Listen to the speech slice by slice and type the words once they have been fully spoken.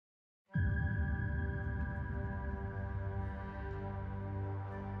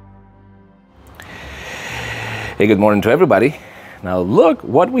Hey, good morning to everybody. Now look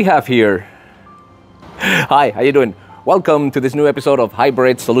what we have here. Hi, how you doing? Welcome to this new episode of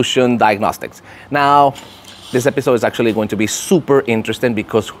Hybrid Solution Diagnostics. Now, this episode is actually going to be super interesting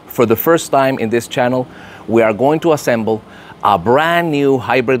because for the first time in this channel, we are going to assemble a brand new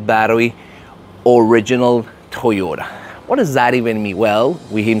hybrid battery, original Toyota. What does that even mean? Well,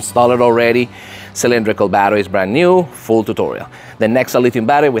 we installed it already. Cylindrical battery is brand new, full tutorial. The Nexa lithium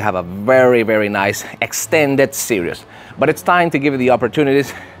battery, we have a very nice extended series. But it's time to give you the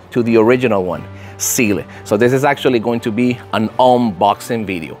opportunities to the original one, seal it. So this is actually going to be an unboxing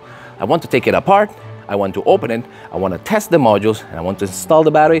video. I want to take it apart, I want to open it, I want to test the modules, and I want to install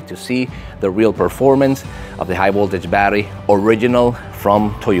the battery to see the real performance of the high voltage battery, original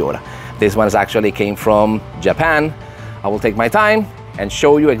from Toyota. This one actually came from Japan. I will take my time and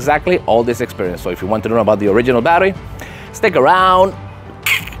show you exactly all this experience. So if you want to know about the original battery, stick around.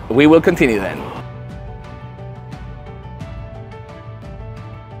 We will continue then.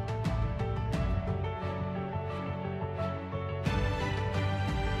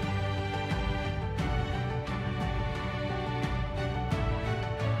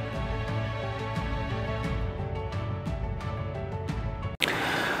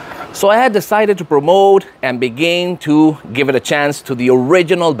 So I had decided to promote and begin to give it a chance to the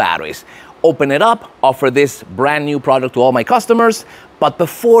original batteries. Open it up, offer this brand new product to all my customers. But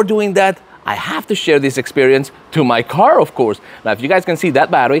before doing that, I have to share this experience to my car, of course. Now, if you guys can see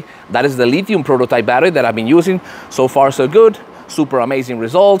that battery, that is the lithium prototype battery that I've been using. So far, so good. Super amazing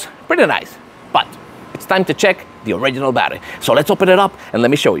results. Pretty nice. But it's time to check the original battery. So let's open it up and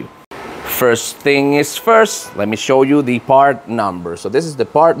let me show you. First thing is first, let me show you the part number. So this is the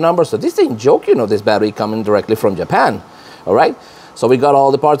part number. So this ain't joke, you know, this battery coming directly from Japan. All right. So we got all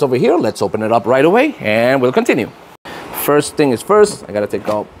the parts over here. Let's open it up right away and we'll continue. First thing is first, I got to take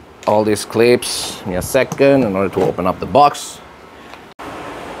out all these clips. Give me a second in order to open up the box.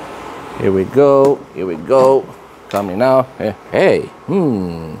 Here we go. Here we go. Coming now. Hey.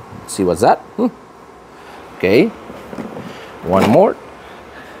 See what's that? Okay. One more.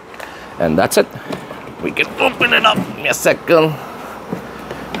 And that's it. We can open it up. Give me a second.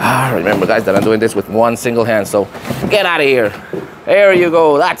 Remember, guys, that I'm doing this with one single hand, so get out of here. There you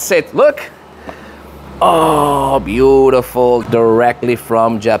go. That's it. Look. Oh, beautiful. Directly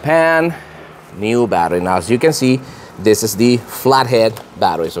from Japan. New battery. Now, as you can see, this is the flathead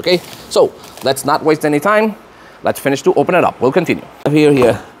batteries, okay? So, let's not waste any time. Let's finish to open it up. We'll continue.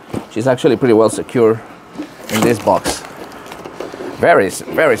 Here. She's actually pretty well secure in this box. Very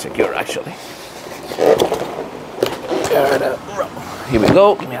secure, actually. Here we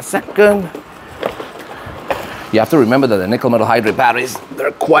go. Give me a second. You have to remember that the nickel metal hydride batteries,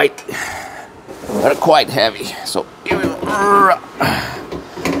 they're quite heavy. So here we go.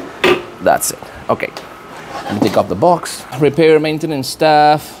 That's it. Okay. Let me take up the box. Repair, maintenance,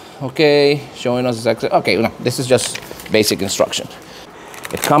 staff. Okay. Showing us exactly. Okay. No, this is just basic instruction.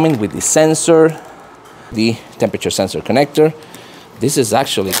 It's coming with the sensor, the temperature sensor connector. This is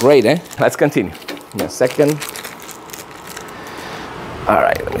actually great, eh? Let's continue. Give me a second. All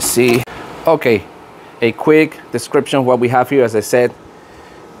right, let me see. Okay, a quick description of what we have here. As I said,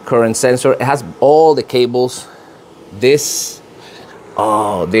 current sensor. It has all the cables. This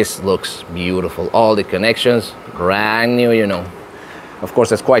looks beautiful. All the connections, brand new, you know. Of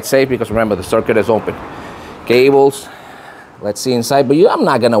course, it's quite safe because remember, the circuit is open. Cables, let's see inside. But I'm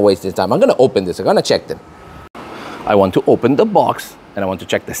not gonna waste this time. I'm gonna open this. I'm gonna check them. I want to open the box and I want to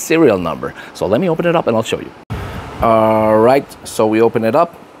check the serial number. So let me open it up and I'll show you. All right, so we open it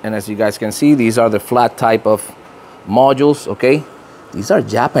up and as you guys can see, these are the flat type of modules, okay? These are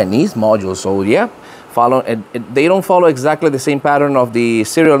Japanese modules, so yeah, they don't follow exactly the same pattern of the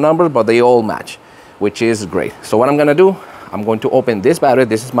serial number, but they all match, which is great. So what I'm gonna do, I'm going to open this battery.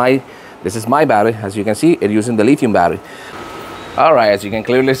 This is my battery. As you can see, it's using the lithium battery. All right, as you can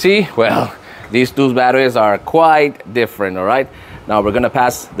clearly see, well, these two batteries are quite different, all right? Now we're gonna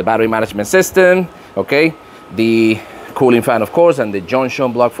pass the battery management system, okay? The cooling fan, of course, and the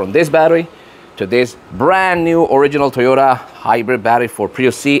junction block from this battery to this brand new original Toyota hybrid battery for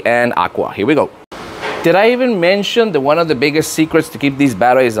Prius C and Aqua. Here we go. Did I even mention that one of the biggest secrets to keep these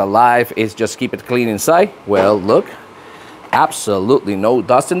batteries alive is just keep it clean inside? Well, look, absolutely no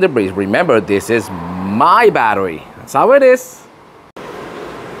dust and debris. Remember, this is my battery. That's how it is.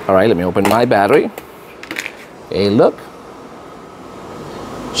 All right, let me open my battery. Hey, look.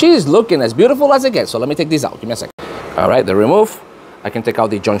 She's looking as beautiful as it gets. So let me take these out. Give me a second. All right, the remove. I can take out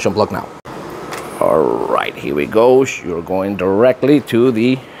the junction block now. All right, here we go. You're going directly to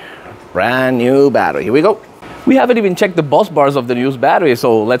the brand new battery. Here we go. We haven't even checked the bus bars of the new battery,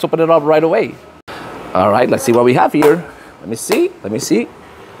 so let's open it up right away. All right, let's see what we have here. Let me see.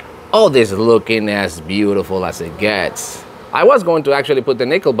 Oh, this is looking as beautiful as it gets. I was going to actually put the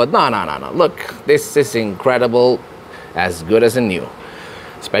nickel, but no. Look, this is incredible, as good as new.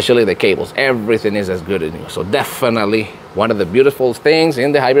 Especially the cables, everything is as good as new. So definitely one of the beautiful things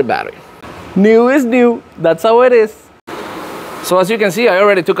in the hybrid battery. New is new, that's how it is. So as you can see, I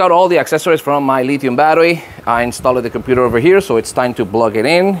already took out all the accessories from my lithium battery. I installed the computer over here, so it's time to plug it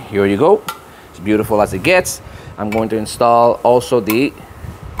in. Here you go, as beautiful as it gets. I'm going to install also the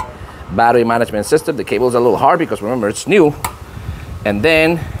battery management system. The cable's a little hard because remember, it's new. And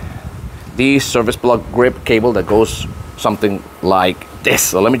then the service plug grip cable that goes something like this.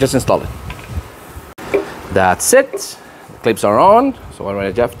 So let me just install it. That's it. The clips are on. So what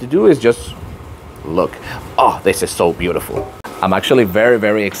I have to do is just look. Oh, this is so beautiful. I'm actually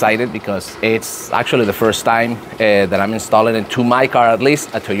very excited because it's actually the first time that I'm installing into my car, at least,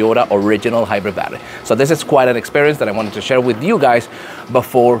 a Toyota original hybrid battery. So this is quite an experience that I wanted to share with you guys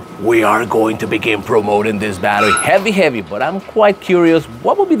before we are going to begin promoting this battery. Heavy, but I'm quite curious,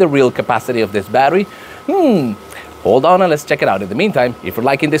 what will be the real capacity of this battery? Hold on and let's check it out. In the meantime, if you're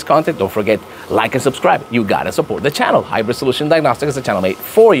liking this content, don't forget, like and subscribe. You gotta support the channel. Hybrid Solution Diagnostics is a channel made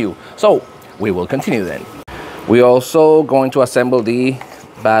for you. So we will continue then. We're also going to assemble the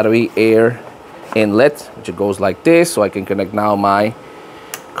battery air inlet, which goes like this, so I can connect now my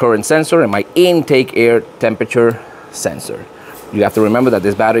current sensor and my intake air temperature sensor. You have to remember that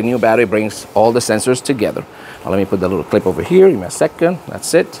this new battery brings all the sensors together. Now let me put the little clip over here. Give me a second.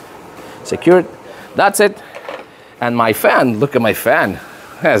 That's it. Secured. That's it. And my fan, look at my fan.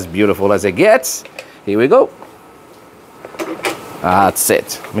 As beautiful as it gets. Here we go. That's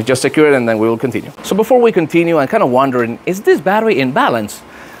it. Let me just secure it and then we will continue. So before we continue, I'm kind of wondering, is this battery in balance?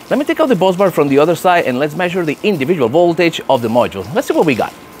 Let me take out the bus bar from the other side and let's measure the individual voltage of the module. Let's see what we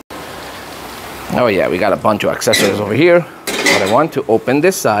got. Oh yeah, we got a bunch of accessories over here. But I want to open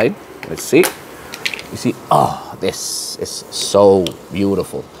this side. Let's see. You see, oh, this is so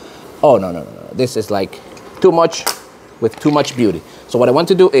beautiful. Oh, no. This is like too much with too much beauty. So what I want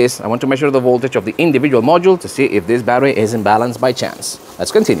to do is I want to measure the voltage of the individual module to see if this battery is in balance by chance.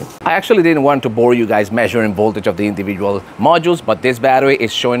 Let's continue. I actually didn't want to bore you guys measuring voltage of the individual modules, but this battery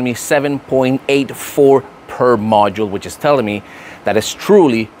is showing me 7.84 per module, which is telling me that it's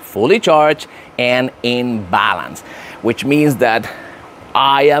truly fully charged and in balance, which means that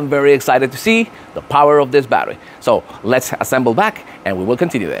I am very excited to see the power of this battery. So let's assemble back and we will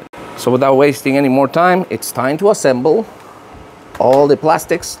continue then. So without wasting any more time, it's time to assemble all the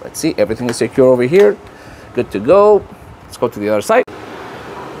plastics. Let's see, everything is secure over here. Good to go. Let's go to the other side.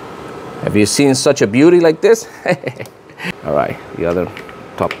 Have you seen such a beauty like this? All right, the other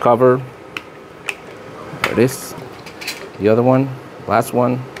top cover. There it is. The other one, last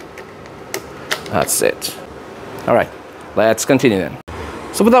one. That's it. All right, let's continue then.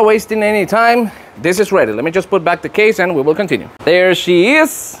 So without wasting any time, this is ready. Let me just put back the case and we will continue. There she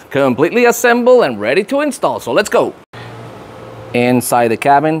is, completely assembled and ready to install. So let's go. Inside the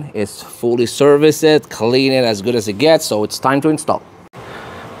cabin is fully serviced, clean it as good as it gets, so it's time to install.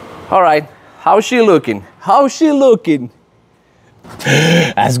 All right, how's she looking? How's she looking?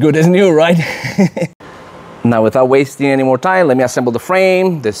 As good as new, right? Now, without wasting any more time, let me assemble the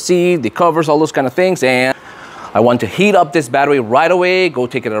frame, the seat, the covers, all those kind of things, and I want to heat up this battery right away, go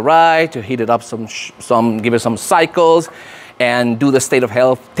take it a ride, to heat it up give it some cycles, and do the state of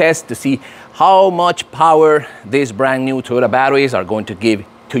health test to see how much power these brand new Toyota batteries are going to give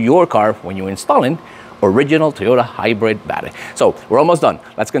to your car when you're installing original Toyota hybrid battery. So we're almost done.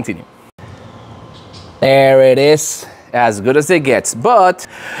 Let's continue. There it is, as good as it gets. But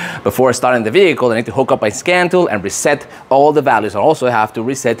before starting the vehicle, I need to hook up my scan tool and reset all the values. I also have to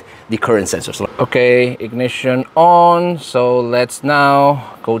reset the current sensors. Okay, ignition on. So let's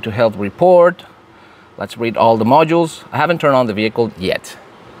now go to health report. Let's read all the modules. I haven't turned on the vehicle yet.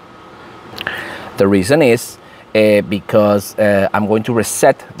 The reason is because I'm going to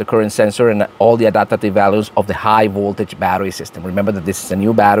reset the current sensor and all the adaptive values of the high voltage battery system. Remember that this is a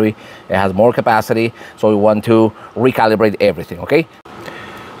new battery. It has more capacity, so we want to recalibrate everything, okay?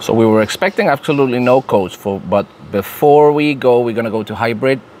 So we were expecting absolutely no codes, but before we go, we're gonna go to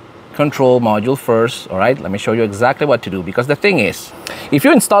hybrid control module first. All right, let me show you exactly what to do, because the thing is, if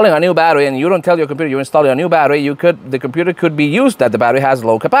you're installing a new battery and you don't tell your computer you're installing a new battery, the computer could be used that the battery has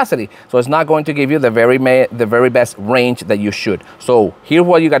low capacity, so it's not going to give you the very best range that you should. So here's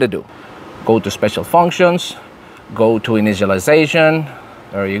what you got to do. Go to special functions, go to initialization.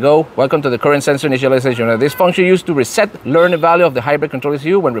 There you go. Welcome to the current sensor initialization. Now, this function used to learn the value of the hybrid control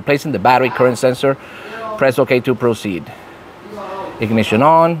ECU when replacing the battery current sensor. Press OK to proceed. Ignition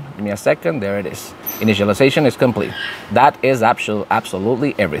on. Give me a second. There it is. Initialization is complete. That is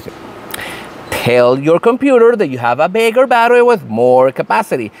absolutely everything. Tell your computer that you have a bigger battery with more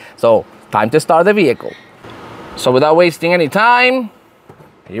capacity. So, time to start the vehicle. So without wasting any time,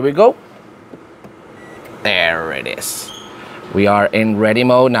 here we go. There it is. We are in ready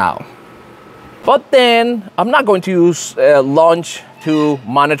mode now. But then, I'm not going to use launch to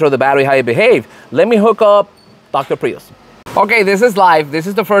monitor the battery, how it behaves. Let me hook up Dr. Prius. Okay, this is live. This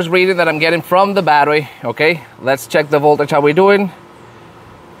is the first reading that I'm getting from the battery. Okay, let's check the voltage, how we're doing.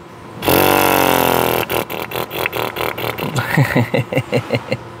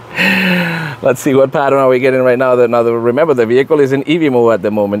 Let's see what pattern are we getting right now. Remember, the vehicle is in EV mode at the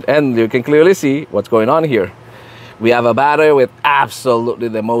moment, and you can clearly see what's going on here. We have a battery with absolutely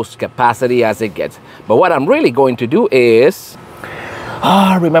the most capacity as it gets. But what I'm really going to do is,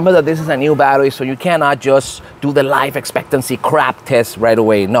 remember that this is a new battery, so you cannot just do the life expectancy crap test right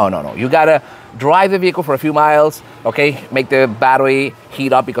away. No. You gotta drive the vehicle for a few miles, okay? Make the battery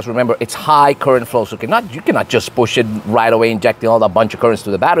heat up, because remember, it's high current flow, so you cannot just push it right away, injecting all that bunch of currents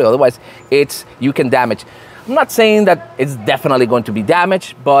to the battery. Otherwise, you can damage. I'm not saying that it's definitely going to be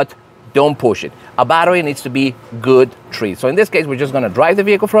damaged, but don't push it. A battery needs to be good treat. So in this case, we're just gonna drive the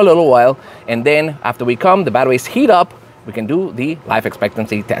vehicle for a little while, and then after the batteries heat up, we can do the life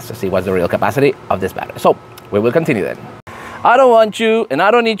expectancy test to see what's the real capacity of this battery. So we will continue then. I don't want you and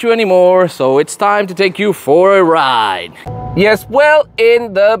I don't need you anymore, so it's time to take you for a ride. Yes, well,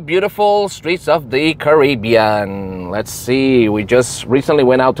 in the beautiful streets of the Caribbean. Let's see, we just recently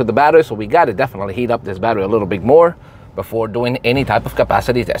went out to the battery, so we gotta definitely heat up this battery a little bit more before doing any type of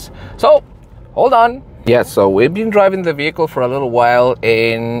capacity test. So, hold on. Yes, so we've been driving the vehicle for a little while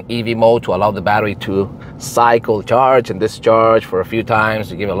in EV mode to allow the battery to cycle charge and discharge for a few times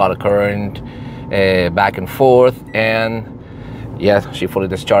to give a lot of current back and forth. And yes, she fully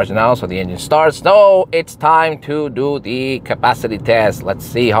discharged now, so the engine starts. So it's time to do the capacity test. Let's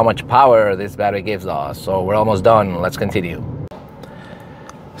see how much power this battery gives us. So we're almost done. Let's continue.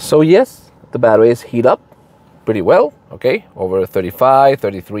 So yes, the battery is heat up pretty well, okay, over 35,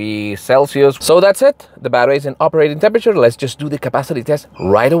 33 Celsius. So that's it. The battery is in operating temperature. Let's just do the capacity test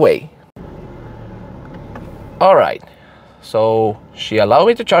right away. All right, so she allowed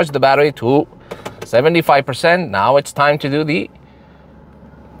me to charge the battery to 75%. Now it's time to do the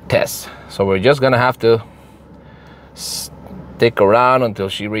test. So we're just gonna have to stick around until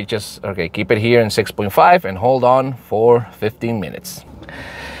she reaches, okay, keep it here in 6.5 and hold on for 15 minutes.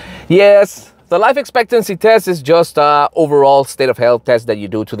 Yes, the life expectancy test is just an overall state of health test that you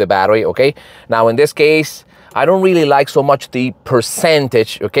do to the battery, okay? Now, in this case, I don't really like so much the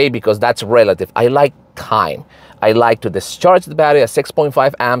percentage, okay, because that's relative. I like time. I like to discharge the battery at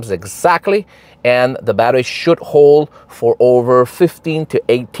 6.5 amps exactly, and the battery should hold for over 15 to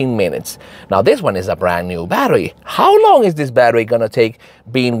 18 minutes. Now, this one is a brand new battery. How long is this battery gonna take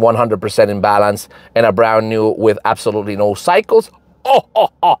being 100% in balance and a brand new with absolutely no cycles?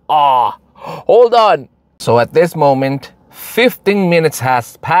 Hold on. So at this moment, 15 minutes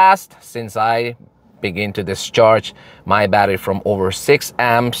has passed since I begin to discharge my battery from over 6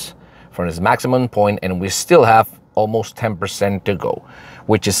 amps from its maximum point, and we still have almost 10% to go,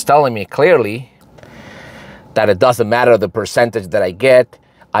 which is telling me clearly that it doesn't matter the percentage that I get.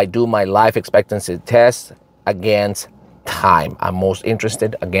 I do my life expectancy test against time. I'm most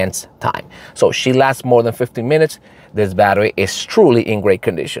interested against time. So she lasts more than 15 minutes. This battery is truly in great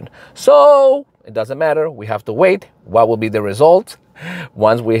condition. So it doesn't matter. We have to wait. What will be the result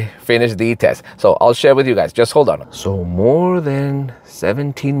once we finish the test? So I'll share with you guys. Just hold on. So more than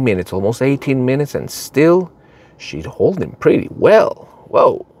 17 minutes, almost 18 minutes, and still she's holding pretty well.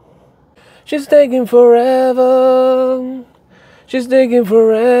 Whoa. She's taking forever. She's taking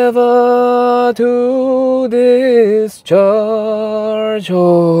forever to discharge.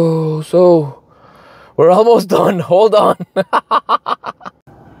 Oh, so we're almost done. Hold on.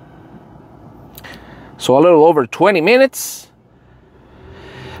 So a little over 20 minutes.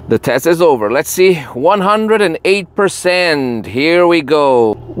 The test is over. Let's see, 108%. Here we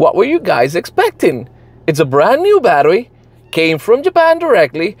go. What were you guys expecting? It's a brand new battery. Came from Japan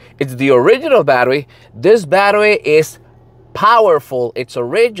directly. It's the original battery. This battery is powerful. It's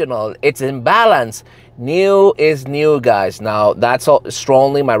original. It's in balance. New is new, guys. Now, that's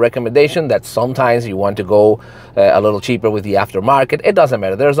strongly my recommendation that sometimes you want to go a little cheaper with the aftermarket. It doesn't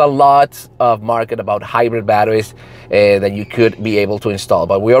matter. There's a lot of market about hybrid batteries that you could be able to install.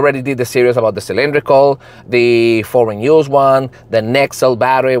 But we already did the series about the cylindrical, the foreign use one, the Nexel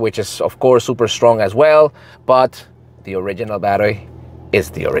battery, which is, of course, super strong as well. But the original battery is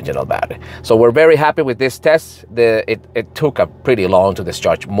the original battery. So we're very happy with this test. It took a pretty long to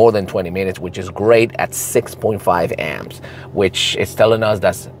discharge, more than 20 minutes, which is great at 6.5 amps, which is telling us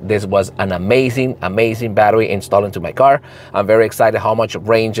that this was an amazing battery installed into my car. I'm very excited how much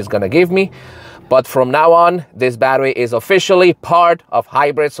range it's gonna give me. But from now on, this battery is officially part of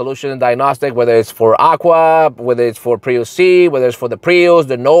Hybrid Solution Diagnostic, whether it's for Aqua, whether it's for Prius C, whether it's for the Prius,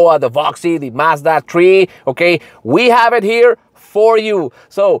 the Noah, the Voxy, the Mazda 3, okay? We have it here for you.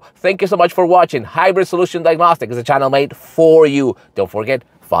 So thank you so much for watching. Hybrid Solution Diagnostic is a channel made for you. Don't forget,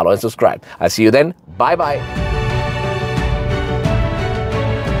 follow and subscribe. I'll see you then. Bye-bye.